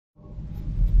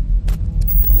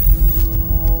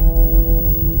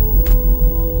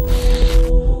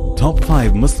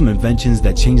5 Muslim inventions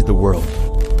that changed the world.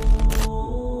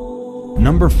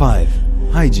 Number 5.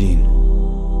 Hygiene.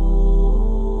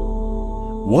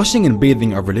 Washing and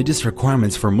bathing are religious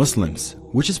requirements for Muslims,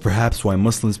 which is perhaps why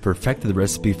Muslims perfected the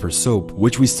recipe for soap,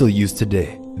 which we still use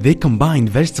today. They combined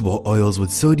vegetable oils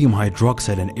with sodium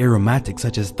hydroxide and aromatics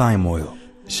such as thyme oil.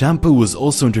 Shampoo was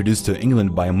also introduced to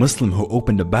England by a Muslim who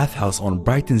opened a bathhouse on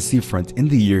Brighton seafront in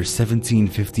the year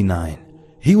 1759.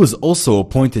 He was also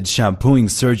appointed shampooing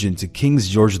surgeon to Kings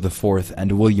George IV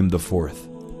and William IV.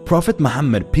 Prophet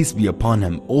Muhammad, peace be upon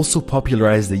him, also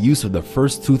popularized the use of the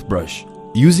first toothbrush.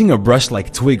 Using a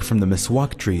brush-like twig from the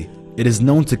miswak tree, it is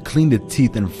known to clean the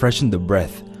teeth and freshen the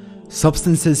breath.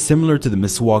 Substances similar to the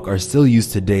miswak are still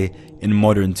used today in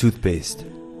modern toothpaste.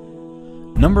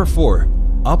 Number 4.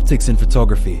 Optics in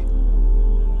photography.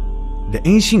 The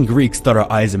ancient Greeks thought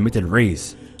our eyes emitted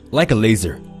rays, like a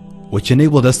laser, which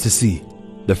enabled us to see.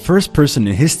 The first person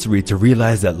in history to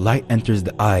realize that light enters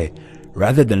the eye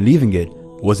rather than leaving it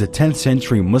was a 10th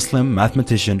century Muslim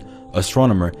mathematician,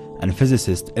 astronomer, and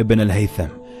physicist Ibn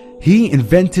al-Haytham. He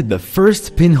invented the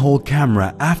first pinhole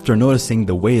camera after noticing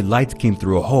the way light came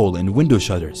through a hole in window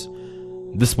shutters.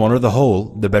 The smaller the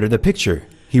hole, the better the picture.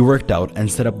 He worked out and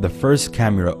set up the first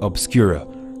camera obscura,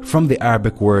 from the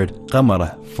Arabic word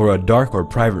qamara, for a dark or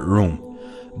private room.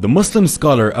 The Muslim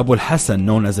scholar Abu al-Hasan,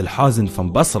 known as al-Hazin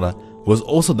from Basra, was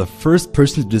also the first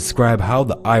person to describe how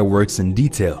the eye works in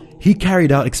detail. He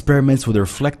carried out experiments with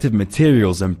reflective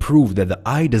materials and proved that the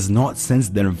eye does not sense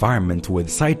the environment with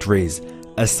sight rays,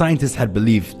 as scientists had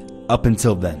believed up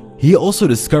until then. He also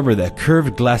discovered that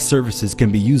curved glass surfaces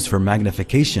can be used for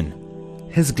magnification.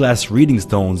 His glass reading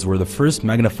stones were the first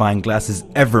magnifying glasses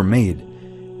ever made.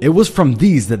 It was from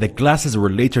these that the glasses were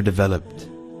later developed.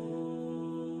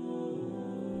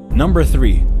 Number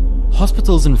 3.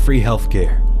 Hospitals and free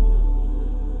healthcare.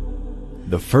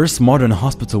 The first modern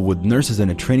hospital with nurses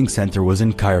and a training center was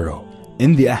in Cairo,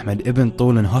 in the Ahmed ibn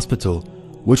Tulun Hospital,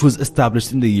 which was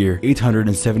established in the year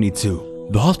 872.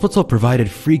 The hospital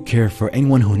provided free care for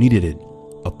anyone who needed it,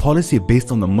 a policy based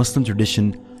on the Muslim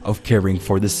tradition of caring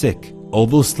for the sick.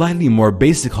 Although slightly more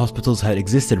basic hospitals had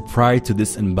existed prior to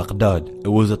this in Baghdad, it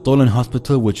was the Tulun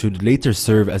Hospital which would later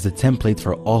serve as a template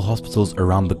for all hospitals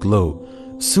around the globe.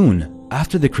 Soon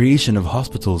after the creation of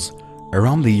hospitals,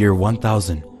 around the year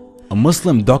 1000, a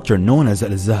Muslim doctor known as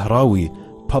al-Zahrawi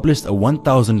published a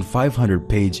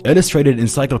 1,500-page illustrated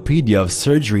encyclopedia of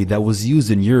surgery that was used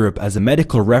in Europe as a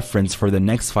medical reference for the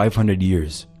next 500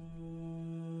 years.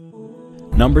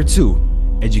 Number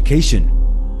 2. Education.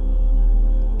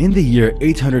 In the year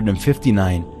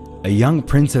 859, a young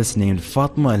princess named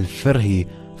Fatima al-Firhi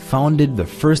founded the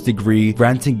first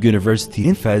degree-granting university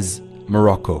in Fez,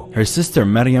 Morocco. Her sister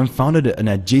Maryam founded an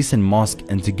adjacent mosque,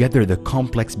 and together the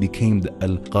complex became the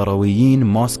Al-Qarawiyyin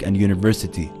Mosque and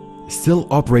University. Still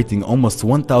operating almost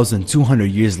 1,200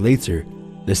 years later,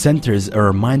 the center is a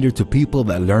reminder to people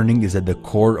that learning is at the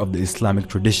core of the Islamic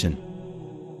tradition.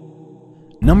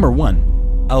 Number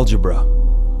 1. Algebra.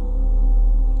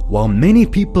 While many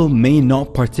people may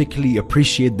not particularly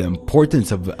appreciate the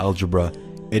importance of algebra,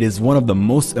 it is one of the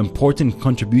most important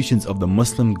contributions of the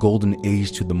Muslim Golden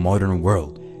Age to the modern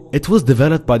world. It was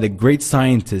developed by the great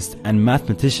scientist and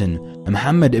mathematician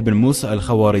Muhammad ibn Musa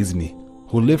al-Khwarizmi,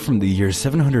 who lived from the year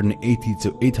 780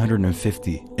 to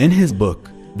 850. In his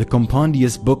book, the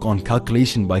compendious book on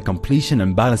calculation by completion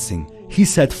and balancing, he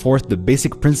set forth the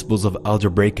basic principles of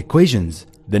algebraic equations.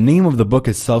 The name of the book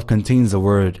itself contains the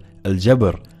word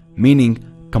al-jabr, meaning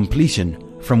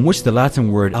completion, from which the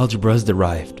Latin word algebra is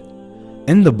derived.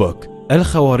 In the book,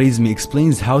 al-Khwarizmi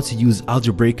explains how to use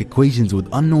algebraic equations with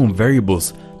unknown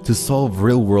variables to solve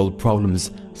real-world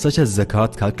problems such as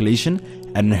zakat calculation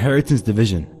and inheritance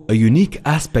division. A unique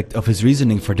aspect of his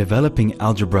reasoning for developing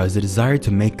algebra is the desire to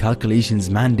make calculations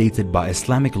mandated by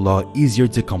Islamic law easier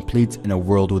to complete in a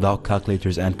world without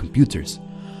calculators and computers.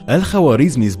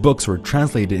 Al-Khwarizmi's books were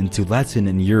translated into Latin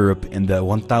in Europe in the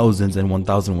 1000s and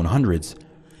 1100s,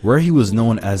 where he was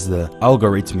known as the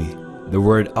Algorithmi. The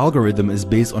word algorithm is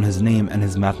based on his name and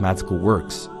his mathematical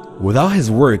works. Without his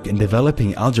work in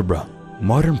developing algebra,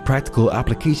 modern practical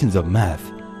applications of math,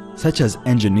 such as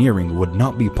engineering, would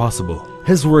not be possible.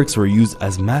 His works were used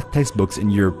as math textbooks in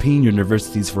European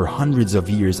universities for hundreds of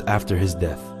years after his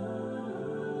death.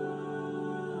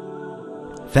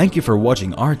 Thank you for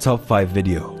watching our top 5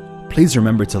 video. Please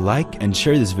remember to like and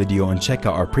share this video, and check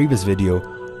out our previous video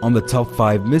on the top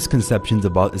 5 misconceptions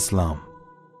about Islam.